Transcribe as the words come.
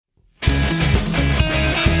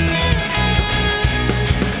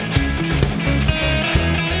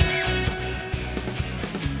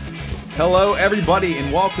Hello, everybody,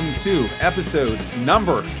 and welcome to episode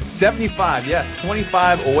number 75. Yes,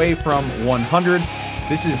 25 away from 100.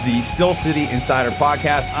 This is the Steel City Insider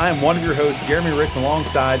Podcast. I am one of your hosts, Jeremy Ritz,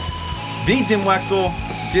 alongside the Jim Wexel.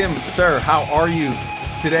 Jim, sir, how are you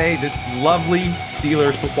today, this lovely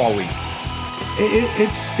Steelers football week?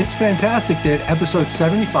 It's fantastic that episode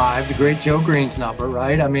 75, the great Joe Green's number,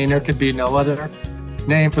 right? I mean, there could be no other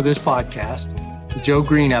name for this podcast, the Joe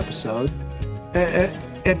Green episode.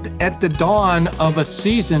 At the dawn of a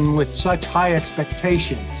season with such high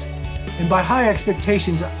expectations. And by high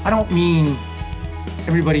expectations, I don't mean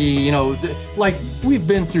everybody, like we've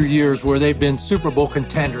been through years where they've been Super Bowl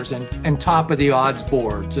contenders and top of the odds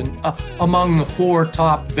boards and among the 4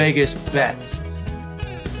 top Vegas bets.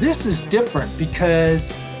 This is different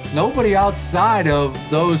because nobody outside of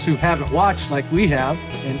those who haven't watched like we have,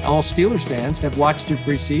 and all Steelers fans have watched through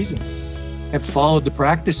preseason, have followed the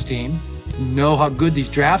practice team, know how good these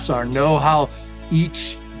drafts are, know how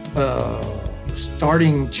each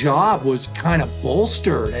starting job was kind of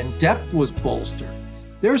bolstered and depth was bolstered.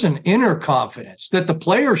 There's an inner confidence that the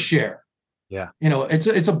players share. Yeah.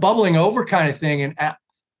 It's a bubbling over kind of thing. And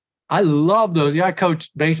I love those. I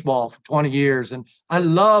coached baseball for 20 years, and I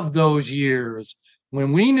love those years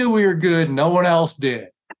when we knew we were good and no one else did.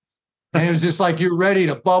 And it was just like you're ready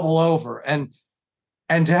to bubble over. And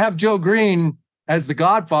to have Joe Green as the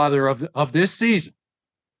godfather of this season,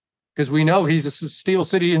 because we know he's a Steel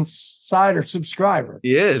City Insider subscriber.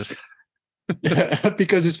 He is.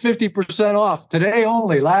 Because it's 50% off today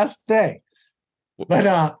only, last day.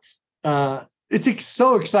 But it's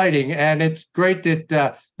so exciting, and it's great that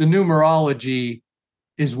the numerology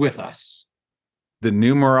is with us. The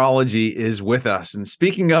numerology is with us. And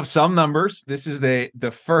speaking of some numbers, this is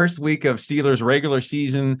the first week of Steelers regular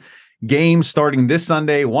season games starting this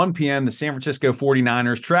Sunday, 1 p.m. The San Francisco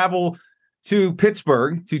 49ers travel to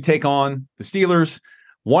Pittsburgh to take on the Steelers.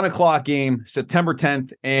 1 o'clock game, September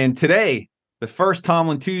 10th. And today, the first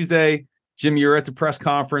Tomlin Tuesday. Jim, you're at the press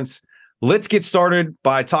conference. Let's get started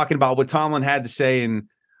by talking about what Tomlin had to say. And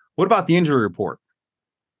what about the injury report?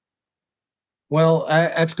 Well,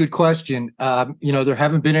 that's a good question. There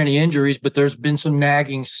haven't been any injuries, but there's been some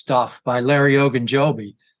nagging stuff by Larry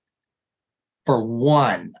Ogunjobi. For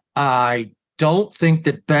one, I don't think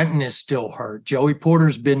that Benton is still hurt. Joey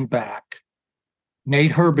Porter's been back.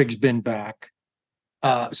 Nate Herbig's been back.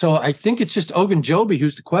 So I think it's just Ogunjobi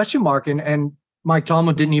who's the question mark, and Mike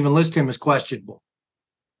Tomlin didn't even list him as questionable.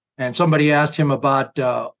 And somebody asked him about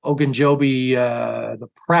Ogunjobi, the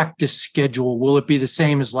practice schedule. Will it be the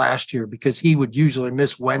same as last year? Because he would usually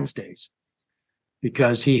miss Wednesdays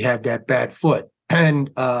because he had that bad foot.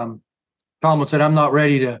 And Tomlin said, I'm not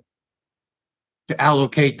ready to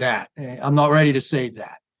allocate that. I'm not ready to say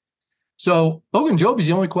that. So Ogunjobi's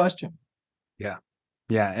the only question. Yeah.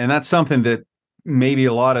 And that's something that maybe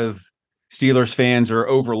a lot of Steelers fans are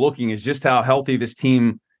overlooking, is just how healthy this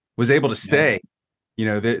team was able to stay.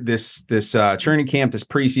 Yeah. This training camp, this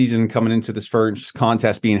preseason, coming into this first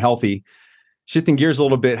contest, being healthy. Shifting gears a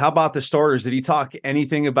little bit, how about the starters? Did he talk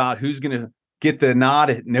anything about who's going to get the nod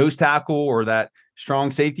at nose tackle or that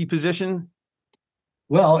strong safety position?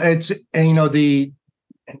 Well,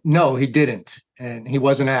 no, he didn't, and he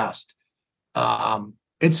wasn't asked.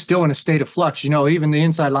 It's still in a state of flux. Even the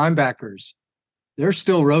inside linebackers, they're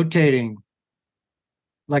still rotating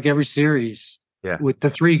like every series. Yeah. With the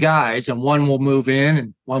 3 guys, and one will move in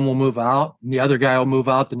and one will move out, and the other guy will move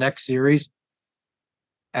out the next series.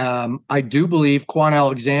 I do believe Quan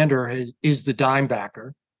Alexander is the dime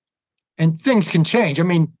backer, and things can change. I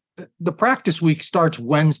mean, the practice week starts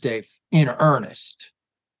Wednesday in earnest.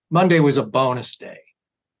 Monday was a bonus day.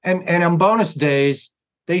 And on bonus days,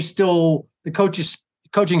 the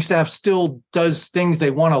coaching staff still does things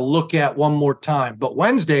they want to look at one more time. But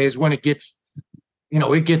Wednesday is when it gets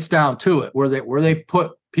down to it, where they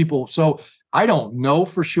put people. So I don't know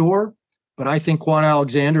for sure, but I think Quan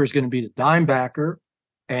Alexander is going to be the dime backer.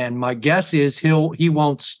 And my guess is he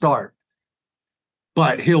won't start,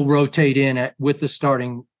 but he'll rotate in with the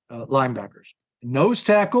starting linebackers. Nose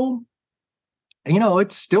tackle,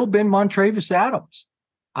 it's still been Montravius Adams.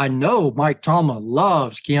 I know Mike Tomlin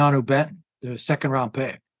loves Keanu Benton, the second-round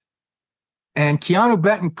pick. And Keanu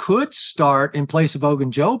Benton could start in place of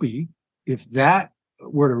Ogunjobi if that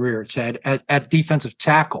were to rear its head at defensive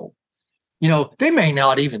tackle. They may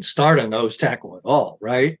not even start a nose tackle at all,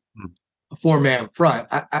 right? A 4-man front.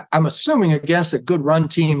 I'm assuming against a good run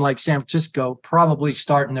team like San Francisco, probably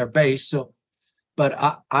starting their base. So, but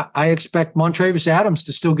I expect Montravius Adams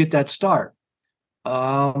to still get that start.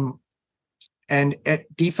 And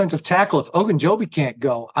at defensive tackle, if Ogunjobi can't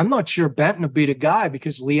go, I'm not sure Benton would be the guy,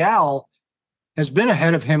 because Leal has been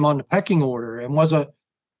ahead of him on the pecking order and was a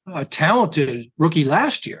talented rookie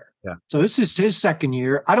last year. Yeah. So this is his second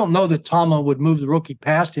year. I don't know that Tomlin would move the rookie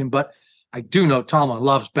past him, but I do know Tomlin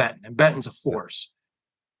loves Benton, and Benton's a force.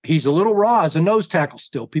 He's a little raw as a nose tackle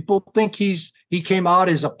still. People think he came out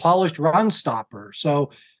as a polished run stopper.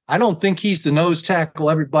 So I don't think he's the nose tackle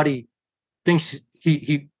everybody thinks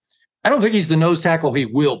I don't think he's the nose tackle he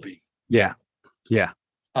will be. Yeah. Yeah.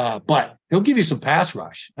 But he'll give you some pass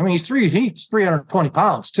rush. I mean, he's 320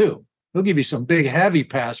 pounds too. He'll give you some big, heavy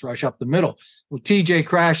pass rush up the middle. With TJ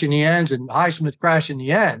crash in the ends and Highsmith crash in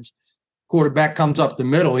the ends, quarterback comes up the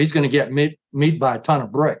middle. He's going to get meet by a ton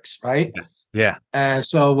of bricks, right? Yeah. And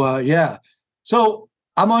so, yeah. So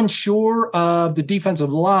I'm unsure of the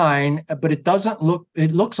defensive line, but it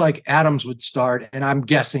looks like Adams would start, and I'm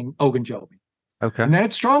guessing Ogunjobi. Okay. And then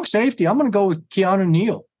it's strong safety. I'm going to go with Keanu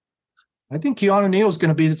Neal. I think Keanu Neal is going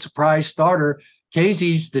to be the surprise starter.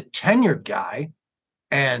 Casey's the tenured guy.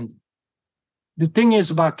 And the thing is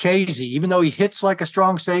about Casey, even though he hits like a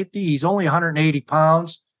strong safety, he's only 180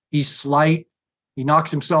 pounds. He's slight. He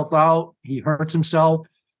knocks himself out. He hurts himself.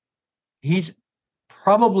 He's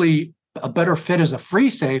probably a better fit as a free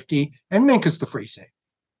safety, and Minka's the free safety.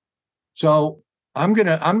 So I'm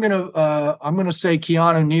gonna say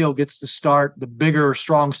Keanu Neal gets the start, the bigger,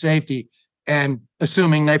 strong safety, and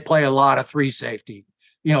assuming they play a lot of free safety.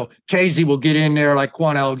 Casey will get in there like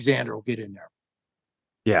Quan Alexander will get in there.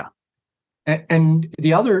 Yeah. And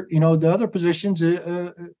the other positions,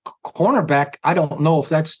 cornerback, I don't know if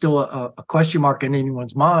that's still a question mark in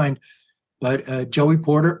anyone's mind, but Joey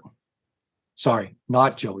Porter. Sorry,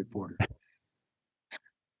 not Joey Porter.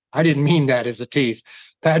 I didn't mean that as a tease.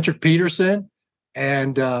 Patrick Peterson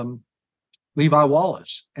and Levi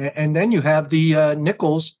Wallace. And then you have the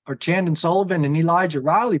nickels, or Chandon Sullivan and Elijah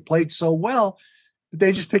Riley played so well that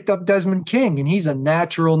they just picked up Desmond King, and he's a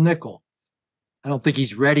natural nickel. I don't think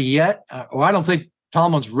he's ready yet, or I don't think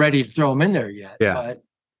Tomlin's ready to throw him in there yet. Yeah.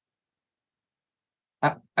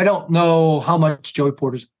 But I don't know how much Joey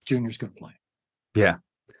Porter Jr. is going to play. Yeah.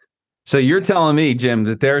 So you're telling me, Jim,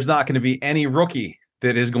 that there's not going to be any rookie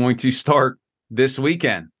that is going to start this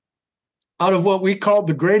weekend out of what we called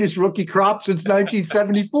the greatest rookie crop since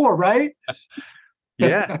 1974, right?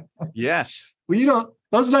 Yeah. Yes. Well,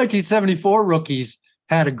 those 1974 rookies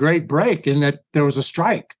had a great break in that there was a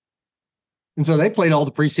strike. And so they played all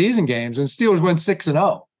the preseason games, and Steelers went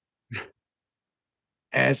 6-0.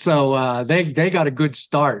 And so they got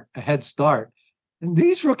a head start. And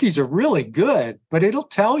these rookies are really good, but it'll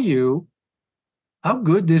tell you how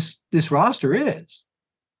good this roster is.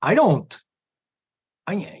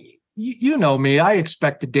 You know me, I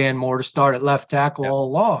expected Dan Moore to start at left tackle all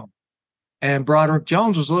along. And Broderick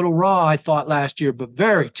Jones was a little raw, I thought, last year, but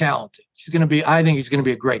very talented. I think he's going to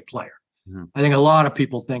be a great player. Mm-hmm. I think a lot of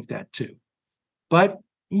people think that too. But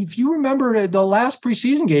if you remember the last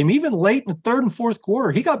preseason game, even late in the third and fourth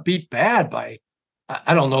quarter, he got beat bad by,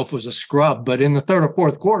 I don't know if it was a scrub, but in the third or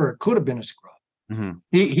fourth quarter, it could have been a scrub. Mm-hmm.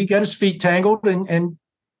 He got his feet tangled and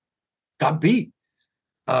got beat.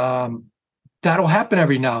 That'll happen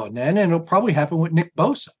every now and then, and it'll probably happen with Nick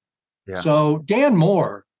Bosa. Yeah. So Dan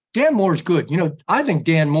Moore's good. I think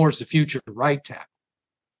Dan Moore's the future right tackle.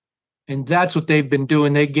 And that's what they've been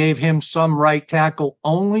doing. They gave him some right tackle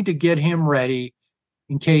only to get him ready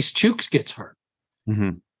in case Chooks gets hurt.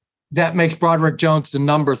 Mm-hmm. That makes Broderick Jones the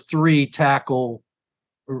number 3 tackle,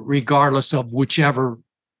 regardless of whichever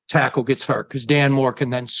tackle gets hurt, because Dan Moore can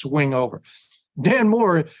then swing over. Dan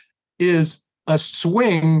Moore is a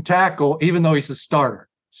swing tackle, even though he's a starter.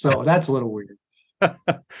 So that's a little weird.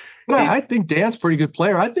 I think Dan's a pretty good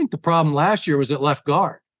player. I think the problem last year was at left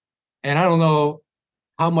guard. And I don't know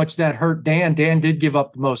how much that hurt Dan. Dan did give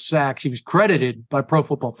up the most sacks. He was credited by Pro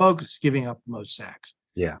Football Focus giving up the most sacks.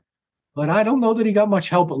 Yeah. But I don't know that he got much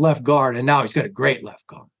help at left guard. And now he's got a great left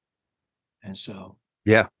guard. And so,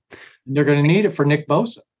 yeah, they're going to need it for Nick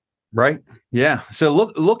Bosa. Right. Yeah. So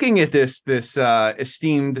looking at this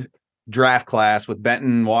esteemed draft class with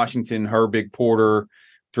Benton, Washington, Herbig, Porter,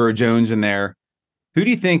 throw Jones in there, who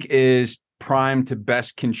do you think is primed to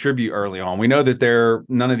best contribute early on? We know that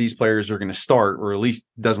none of these players are going to start, or at least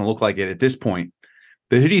doesn't look like it at this point.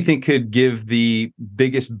 But who do you think could give the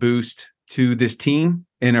biggest boost to this team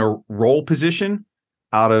in a role position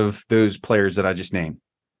out of those players that I just named?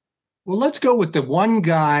 Well, let's go with the one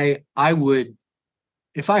guy I would,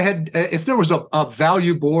 if there was a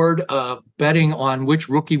value board of betting on which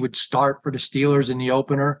rookie would start for the Steelers in the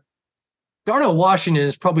opener, Darnell Washington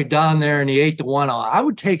is probably down there in the 8-1. I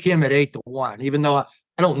would take him at 8-1, even though I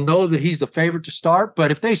don't know that he's the favorite to start. But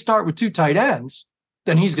if they start with 2 tight ends,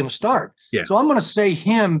 then he's going to start. Yeah. So I'm going to say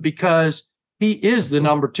him because he is the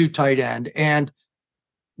number 2 tight end. And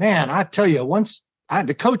man, I tell you,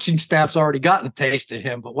 the coaching staff's already gotten a taste of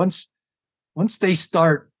him, but once they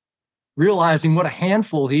start realizing what a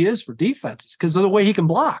handful he is for defenses because of the way he can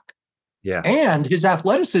block. Yeah. And his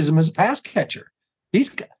athleticism as a pass catcher.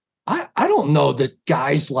 I don't know that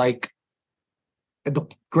guys like the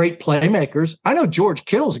great playmakers. I know George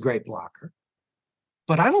Kittle's a great blocker,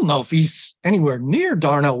 but I don't know if he's anywhere near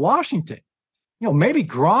Darnell Washington. Maybe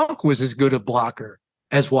Gronk was as good a blocker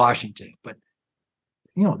as Washington, but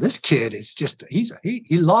this kid is just, he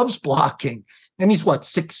loves blocking, and he's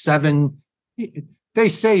 6'7". They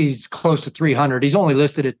say he's close to 300. He's only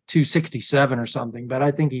listed at 267 or something, but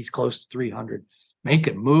I think he's close to 300. Make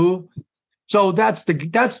it move. So that's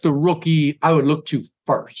the rookie I would look to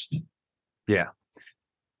first. Yeah.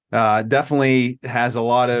 Definitely has a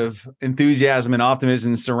lot of enthusiasm and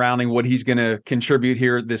optimism surrounding what he's going to contribute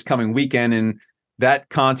here this coming weekend. And that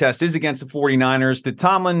contest is against the 49ers. Did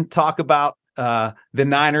Tomlin talk about the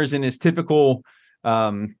Niners in his typical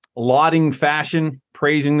lauding fashion,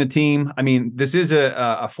 praising the team? I mean, this is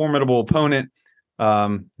a formidable opponent.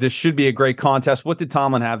 This should be a great contest. What did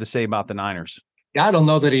Tomlin have to say about the Niners? I don't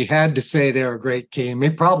know that he had to say they're a great team. He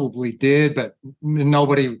probably did, but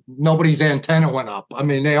nobody's antenna went up. I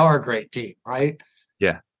mean, they are a great team, right?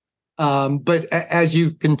 Yeah. But as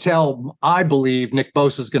you can tell, I believe Nick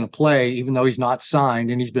Bosa is going to play, even though he's not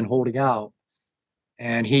signed and he's been holding out.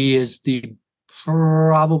 And he is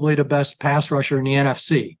probably the best pass rusher in the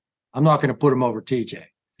NFC. I'm not going to put him over TJ.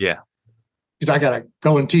 Yeah. Because I got to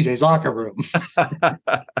go in TJ's locker room.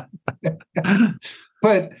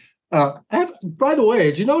 But by the way,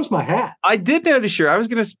 did you notice my hat? I did notice I was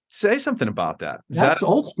going to say something about that. That's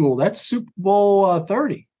old school. That's Super Bowl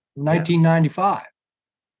 30, 1995. Yeah.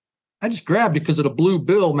 I just grabbed it because of the blue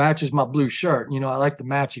bill matches my blue shirt. I like the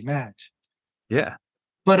matchy match. Yeah.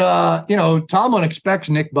 But, Tomlin expects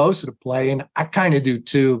Nick Bosa to play, and I kind of do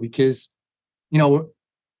too, because,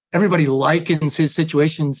 everybody likens his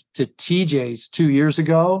situations to TJ's 2 years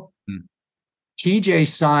ago. TJ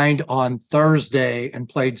signed on Thursday and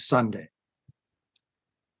played Sunday.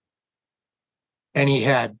 And he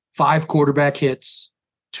had 5 quarterback hits,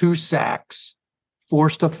 2 sacks,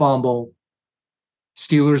 forced a fumble.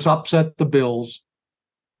 Steelers upset the Bills.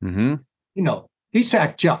 Mm-hmm. He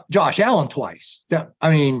sacked Josh Allen twice.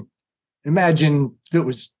 Imagine if it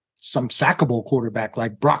was some sackable quarterback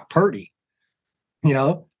like Brock Purdy.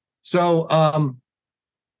 So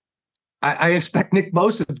I expect Nick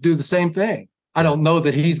Bosa to do the same thing. I don't know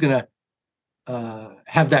that he's going to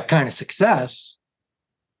have that kind of success,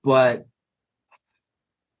 but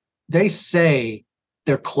they say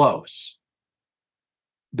they're close.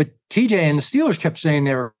 But TJ and the Steelers kept saying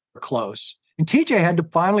they were close. And TJ had to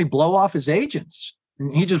finally blow off his agents.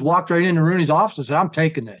 And he just walked right into Rooney's office and said, I'm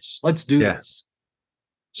taking this. Let's do this.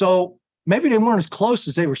 So maybe they weren't as close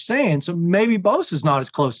as they were saying. So maybe Bosa's not as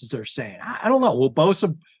close as they're saying. I don't know. Will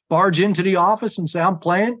Bosa barge into the office and say, I'm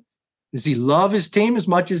playing? Does he love his team as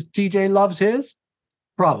much as TJ loves his?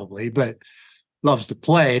 Probably, but loves to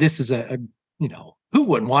play. This is who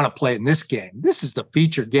wouldn't want to play in this game? This is the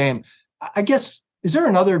feature game. I guess, is there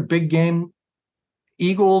another big game?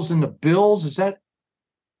 Eagles and the Bills? Is that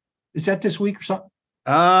this week or something?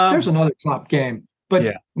 There's another top game.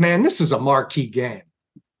 But man, this is a marquee game.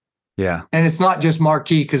 Yeah. And it's not just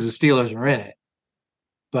marquee because the Steelers are in it,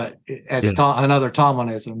 but it's another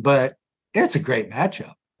Tomlinism. But it's a great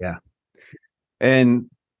matchup. Yeah. And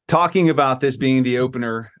talking about this being the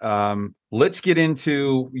opener, let's get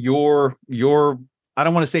into your I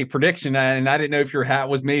don't want to say prediction, and I didn't know if your hat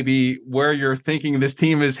was maybe where you're thinking this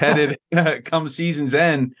team is headed come season's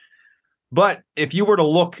end. But if you were to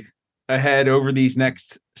look ahead over these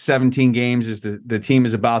next 17 games as the team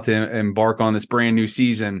is about to embark on this brand new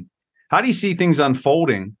season, how do you see things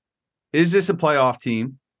unfolding? Is this a playoff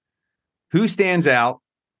team? Who stands out?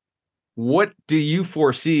 What do you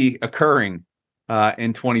foresee occurring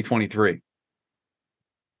in 2023?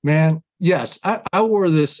 Man, yes, I wore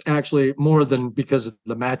this actually more than because of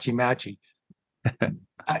the matchy.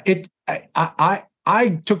 I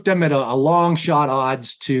took them at a long shot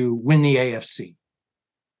odds to win the AFC.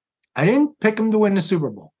 I didn't pick them to win the Super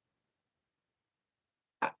Bowl.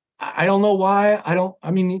 I don't know why.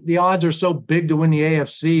 The odds are so big to win the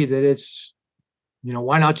AFC that it's,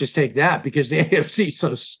 why not just take that? Because the AFC is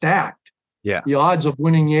so stacked. Yeah. The odds of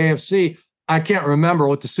winning the AFC, I can't remember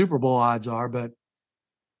what the Super Bowl odds are, but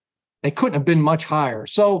they couldn't have been much higher.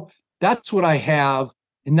 So that's what I have.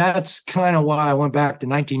 And that's kind of why I went back to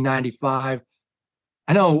 1995.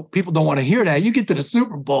 I know people don't want to hear that. You get to the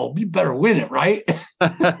Super Bowl, you better win it, right?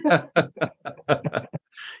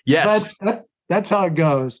 Yes. That's how it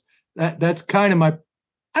goes. that's kind of my.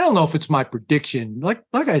 I don't know if it's my prediction. Like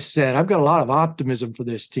I said, I've got a lot of optimism for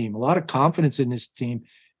this team, a lot of confidence in this team.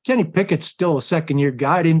 Kenny Pickett's still a second-year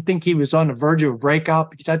guy. I didn't think he was on the verge of a breakout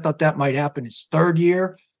because I thought that might happen his third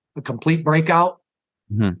year, a complete breakout.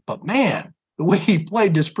 Mm-hmm. But man, the way he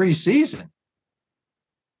played this preseason,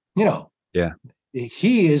 yeah,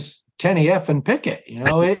 he is Kenny effing Pickett.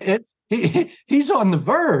 He's on the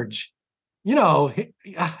verge. He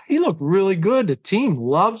looked really good. The team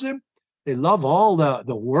loves him. They love all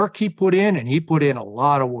the work he put in, and he put in a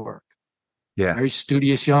lot of work. Yeah. Very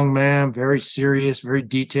studious young man, very serious, very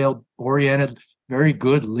detailed oriented, very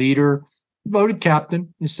good leader. Voted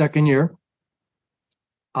captain his second year.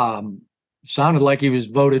 Sounded like he was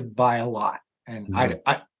voted by a lot. And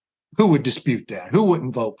I who would dispute that? Who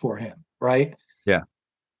wouldn't vote for him, right? Yeah.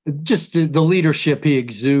 Just the leadership he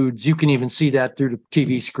exudes. You can even see that through the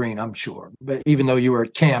TV screen, I'm sure. But even though you were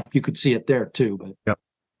at camp, you could see it there too. But yep.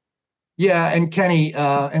 Yeah, and Kenny,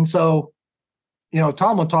 and so,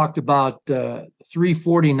 Tomlin talked about 3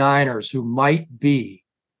 49ers who might be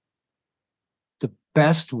the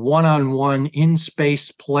best one-on-one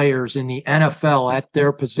in-space players in the NFL at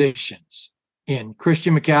their positions in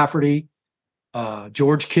Christian McCaffrey,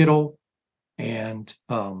 George Kittle, and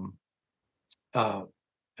Deebo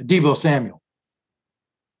Samuel.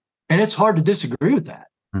 And it's hard to disagree with that.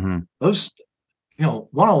 Mm-hmm. Those,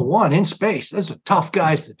 one-on-one in space, those are tough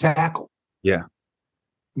guys to tackle. Yeah.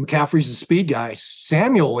 McCaffrey's the speed guy.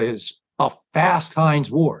 Samuel is a fast Hines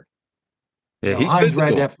Ward. Yeah, he's Hines physical.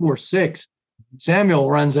 ran that 4.6. Samuel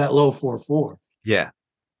runs that low 4.4. Yeah.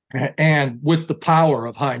 And with the power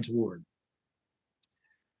of Hines Ward.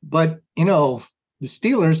 But, the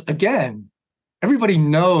Steelers, again, everybody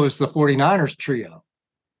knows the 49ers trio.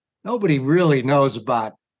 Nobody really knows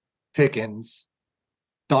about Pickens,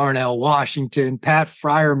 Darnell Washington, Pat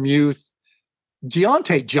Freiermuth,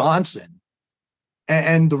 Deontay Johnson.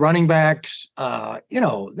 And the running backs,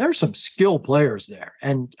 there's some skill players there.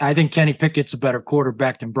 And I think Kenny Pickett's a better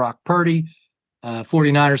quarterback than Brock Purdy.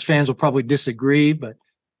 49ers fans will probably disagree, but,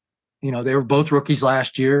 they were both rookies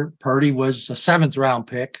last year. Purdy was a 7th-round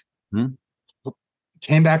pick. Mm-hmm.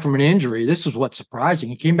 Came back from an injury. This is what's surprising.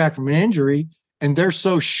 He came back from an injury, and they're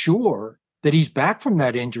so sure that he's back from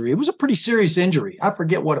that injury. It was a pretty serious injury. I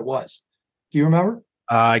forget what it was. Do you remember?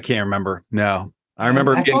 I can't remember. No. I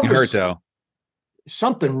remember him getting hurt, though.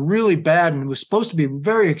 Something really bad, and it was supposed to be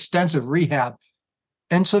very extensive rehab.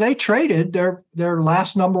 And so they traded their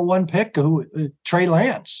last number 1 pick, Trey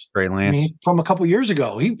Lance. From a couple years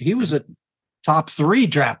ago. He was a top 3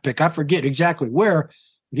 draft pick. I forget exactly where,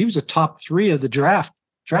 but he was a top 3 of the draft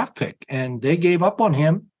pick, and they gave up on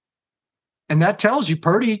him. And that tells you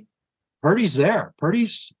Purdy's there.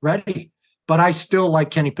 Purdy's ready. But I still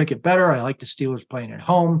like Kenny Pickett better. I like the Steelers playing at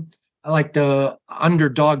home. I like the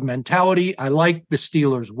underdog mentality. I like the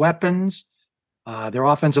Steelers' weapons. Their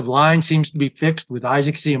offensive line seems to be fixed with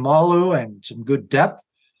Isaac Seumalo and some good depth.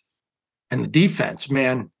 And the defense,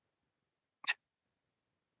 man.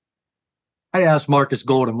 I asked Marcus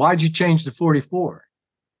Golden, why'd you change to 44?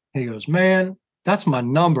 He goes, man, that's my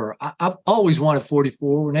number. I've always wanted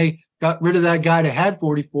 44. When they got rid of that guy that had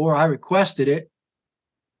 44, I requested it.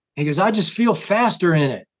 He goes, I just feel faster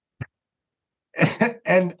in it.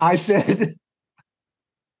 And I said,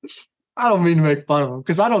 I don't mean to make fun of him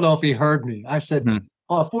because I don't know if he heard me. I said,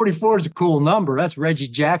 44 is a cool number. That's Reggie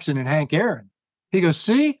Jackson and Hank Aaron. He goes,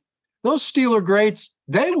 see, those Steeler greats,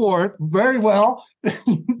 they wore it very well.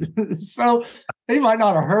 So he might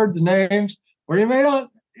not have heard the names, or he may not.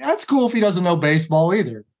 That's cool if he doesn't know baseball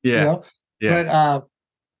either. Yeah. Yeah. But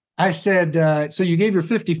I said, so you gave your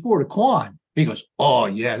 54 to Quan. He goes, oh,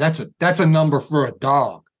 yeah, that's a number for a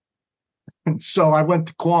dog. And so I went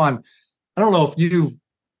to Quan. I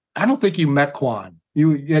don't think you met Quan.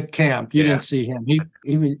 You at camp. You didn't see him. He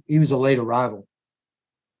was a late arrival.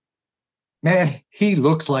 Man, he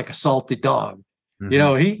looks like a salty dog.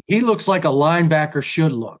 Mm-hmm. He looks like a linebacker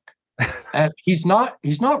should look. And he's not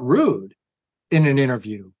rude in an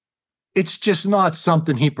interview. It's just not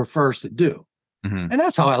something he prefers to do. Mm-hmm. And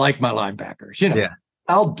that's how I like my linebackers.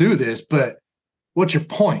 I'll do this, but what's your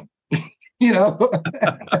point?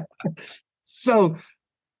 So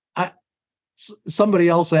somebody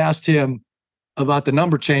else asked him about the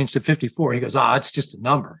number change to 54. He goes, it's just a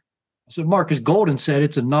number. I said, Marcus Golden said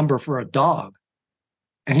it's a number for a dog.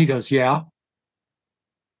 And he goes, yeah.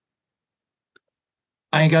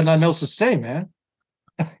 I ain't got nothing else to say, man.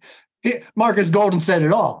 Marcus Golden said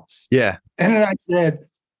it all. Yeah. And then I said,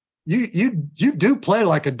 you do play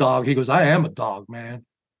like a dog. He goes, I am a dog, man.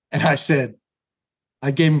 And I said, I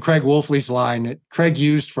gave him Craig Wolfley's line that Craig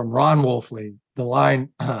used from Ron Wolfley, the line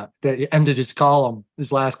that ended his column,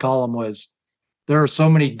 his last column was, "There are so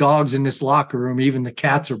many dogs in this locker room, even the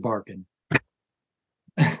cats are barking."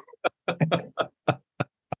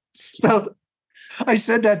 So I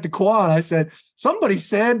said that to Quan. I said, "Somebody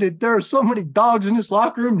said that there are so many dogs in this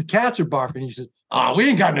locker room, the cats are barking." He said, "Oh, we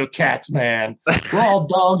ain't got no cats, man. We're all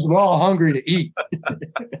dogs. We're all hungry to eat."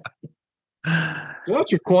 So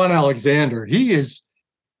that's your Quan Alexander. He is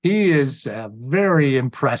very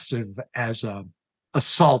impressive as a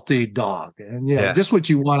salty dog, and just what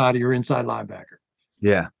you want out of your inside linebacker.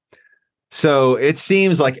 Yeah. So it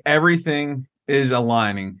seems like everything is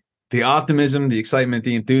aligning. The optimism, the excitement,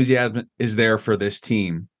 the enthusiasm is there for this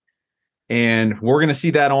team. And we're going to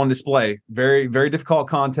see that on display. Very, very difficult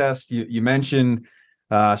contest. You mentioned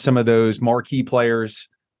some of those marquee players,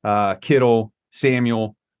 Kittle,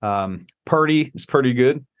 Samuel, Purdy is pretty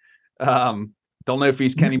good. Don't know if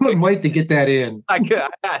he's Kenny. Couldn't wait to get that in. I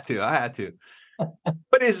had to.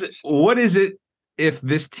 What is it if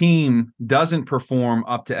this team doesn't perform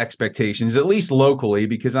up to expectations, at least locally,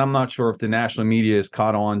 because I'm not sure if the national media has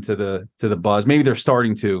caught on to the buzz. Maybe they're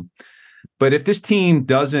starting to. But if this team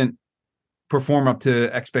doesn't perform up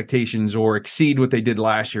to expectations or exceed what they did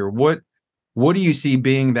last year, what do you see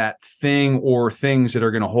being that thing or things that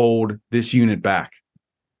are going to hold this unit back?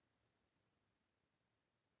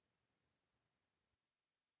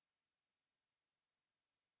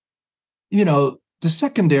 The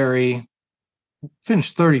secondary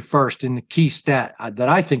finished 31st in the key stat that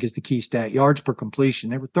I think is the key stat, yards per completion.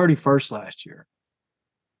 They were 31st last year.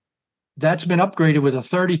 That's been upgraded with a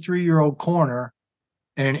 33-year-old corner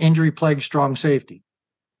and an injury-plagued strong safety.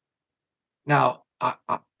 Now,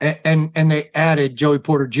 and they added Joey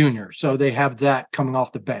Porter Jr., so they have that coming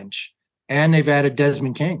off the bench. And they've added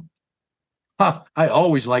Desmond King. I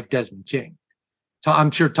always liked Desmond King.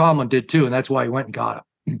 I'm sure Tomlin did too, and that's why he went and got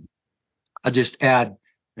him. I just add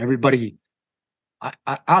everybody.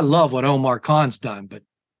 I love what Omar Khan's done, but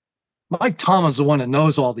Mike Tomlin's the one that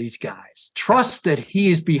knows all these guys. Trust that he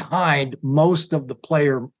is behind most of the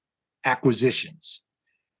player acquisitions.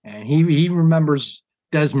 And he remembers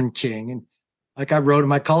Desmond King. And like I wrote in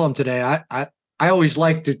my column today, I always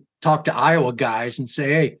like to talk to Iowa guys and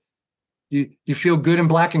say, hey, you feel good in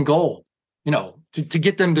black and gold, to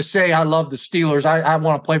get them to say, I love the Steelers. I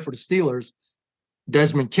want to play for the Steelers.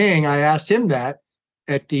 Desmond King, I asked him that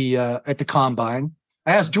at the combine.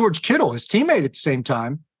 I asked George Kittle, his teammate, at the same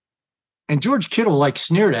time, and George Kittle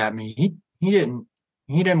sneered at me. He didn't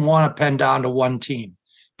want to pen down to one team.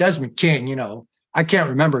 Desmond King, I can't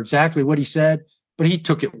remember exactly what he said, but he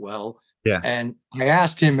took it well. Yeah. And I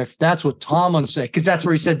asked him if that's what Tomlin said, because that's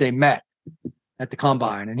where he said they met at the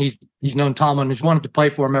combine, and he's known Tomlin. He's wanted to play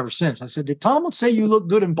for him ever since. I said, did Tomlin say you look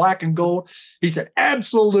good in black and gold? He said,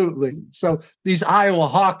 absolutely. So these Iowa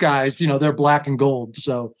Hawkeyes, they're black and gold.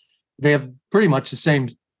 So they have pretty much the same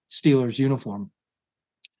Steelers uniform.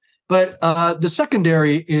 But the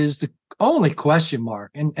secondary is the only question mark,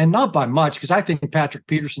 and not by much, because I think Patrick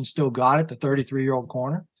Peterson still got it, the 33-year-old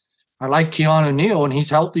corner. I like Keanu Neal, and he's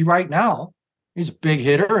healthy right now. He's a big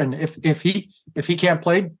hitter, and if he can't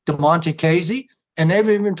play, DeMonte Casey, and they've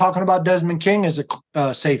even been talking about Desmond King as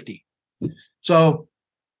a safety. So,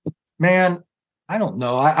 man, I don't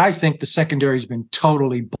know. I think the secondary's been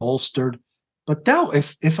totally bolstered. But now,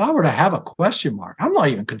 if I were to have a question mark, I'm not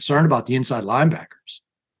even concerned about the inside linebackers.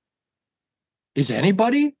 Is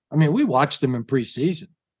anybody? I mean, we watched them in preseason.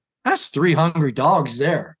 That's 3 hungry dogs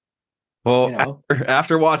there. Well,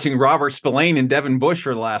 after watching Robert Spillane and Devin Bush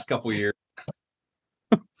for the last couple of years.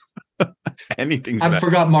 Anything's I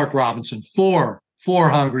forgot Mark Robinson. Four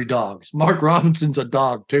hungry dogs. Mark Robinson's a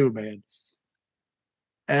dog too,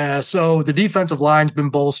 man. So the defensive line's been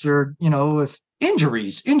bolstered. If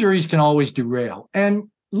injuries can always derail, and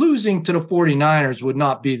losing to the 49ers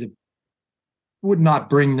would not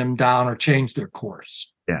bring them down or change their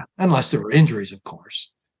course. Yeah, unless there were injuries, of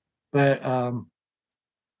course. But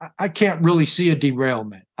I can't really see a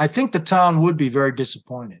derailment. I think the town would be very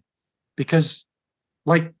disappointed because.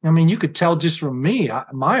 You could tell just from me,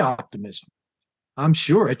 my optimism. I'm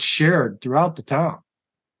sure it's shared throughout the town.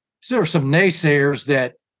 So there are some naysayers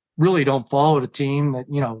that really don't follow the team. That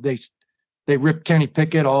they ripped Kenny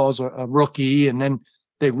Pickett as a rookie, and then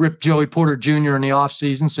they ripped Joey Porter Jr. in the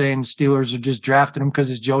offseason, saying the Steelers are just drafting him because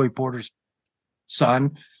it's Joey Porter's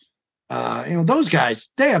son. Those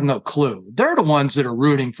guys, they have no clue. They're the ones that are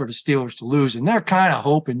rooting for the Steelers to lose, and they're kind of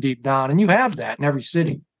hoping deep down. And you have that in every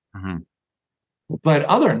city. Mm-hmm. But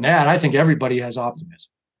other than that, I think everybody has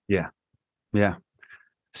optimism. Yeah.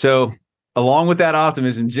 So along with that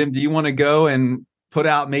optimism, Jim, do you want to go and put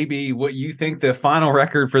out maybe what you think the final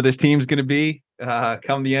record for this team is going to be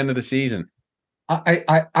come the end of the season?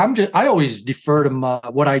 I always defer to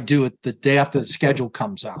what I do at the day after the schedule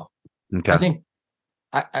comes out. Okay. I think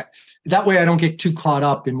that way I don't get too caught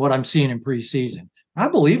up in what I'm seeing in preseason. I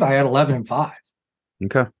believe I had 11-5.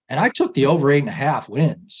 Okay. And I took the over 8.5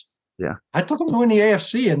 wins. Yeah. I took them to win the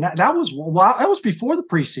AFC, and that was before the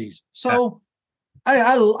preseason. So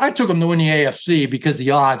I took them to win the AFC because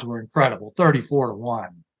the odds were incredible, 34-1.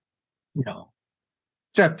 You know,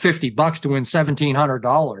 except $50 to win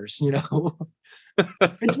 $1,700. You know,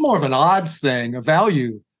 it's more of an odds thing, a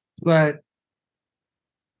value, but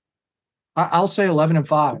I'll say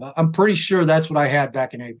 11-5. I'm pretty sure that's what I had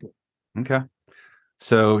back in April. Okay.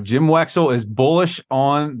 So Jim Wexell is bullish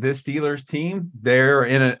on this Steelers team. They're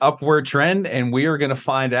in an upward trend, and we are going to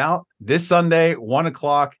find out this Sunday,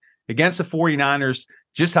 1:00 against the 49ers,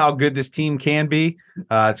 just how good this team can be.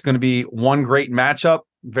 It's going to be one great matchup.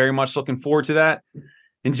 Very much looking forward to that.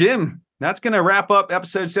 And Jim, that's going to wrap up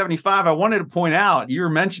episode 75. I wanted to point out, you were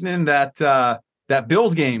mentioning that that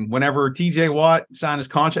Bills game whenever TJ Watt signed his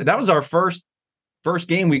contract. That was our first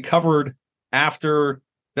game we covered after.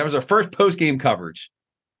 That was our first post-game coverage.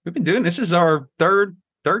 We've been doing this is our third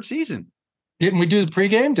season. Didn't we do the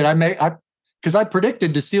pregame? Because I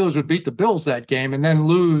predicted the Steelers would beat the Bills that game and then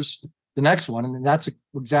lose the next one, and that's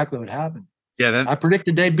exactly what happened. Yeah, I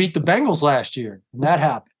predicted they'd beat the Bengals last year, and that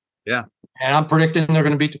happened. Yeah. And I'm predicting they're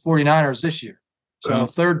going to beat the 49ers this year. So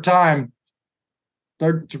third time,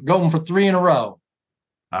 going for 3 in a row.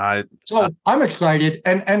 So I'm excited,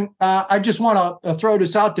 and I just want to throw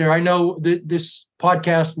this out there. I know that this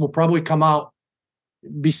podcast will probably come out,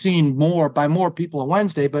 be seen by more people on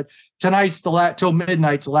Wednesday, but tonight's till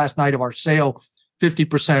midnight's the last night of our sale,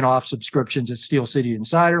 50% off subscriptions at Steel City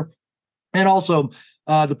Insider, and also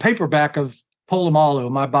the paperback of Polamalu,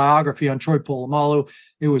 my biography on Troy Polamalu.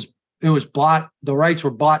 It was bought. The rights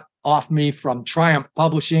were bought off me from Triumph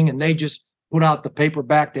Publishing, and they just put out the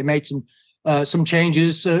paperback. They made some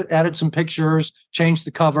changes, added some pictures, changed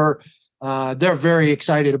the cover. They're very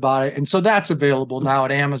excited about it. And so that's available now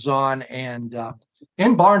at Amazon and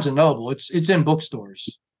in Barnes & Noble. It's in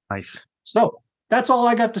bookstores. Nice. So that's all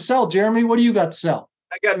I got to sell. Jeremy, what do you got to sell?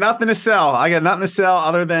 I got nothing to sell.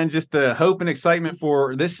 Other than just the hope and excitement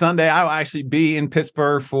for this Sunday. I will actually be in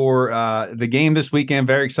Pittsburgh for the game this weekend.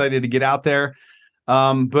 Very excited to get out there.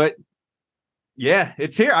 But yeah,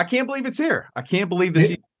 it's here. I can't believe it's here. I can't believe the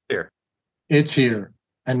season's here. It's here.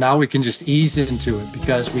 And now we can just ease into it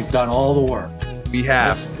because we've done all the work. We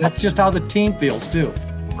have. That's just how the team feels too.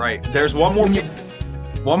 Right. There's one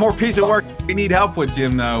more piece of work we need help with,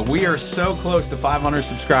 Jim, though. We are so close to 500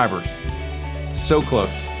 subscribers. So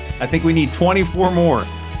close. I think we need 24 more.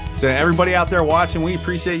 So everybody out there watching, we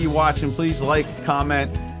appreciate you watching. Please like,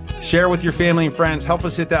 comment, share with your family and friends. Help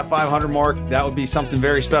us hit that 500 mark. That would be something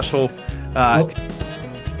very special.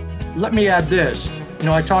 Let me add this. You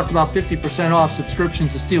know, I talked about 50% off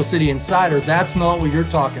subscriptions to Steel City Insider. That's not what you're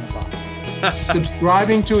talking about.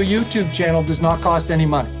 Subscribing to a YouTube channel does not cost any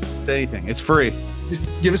money. It's anything. It's free. Just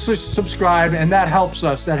give us a subscribe, and that helps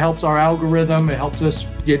us. That helps our algorithm. It helps us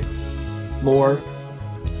get more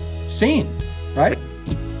seen, right?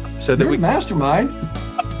 So that you're a mastermind.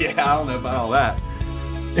 Yeah, I don't know about all that.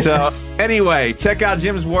 So anyway, check out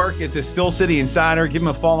Jim's work at the Steel City Insider. Give him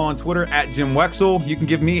a follow on Twitter at Jim Wexell. You can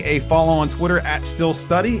give me a follow on Twitter at Still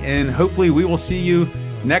Study, and hopefully we will see you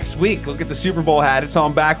next week. Look at the Super Bowl hat. It's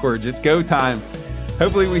on backwards. It's go time.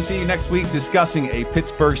 Hopefully we see you next week discussing a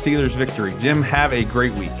Pittsburgh Steelers victory. Jim, have a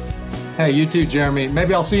great week. Hey, you too, Jeremy.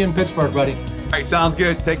 Maybe I'll see you in Pittsburgh, buddy. All right, sounds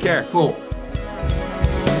good. Take care. Cool.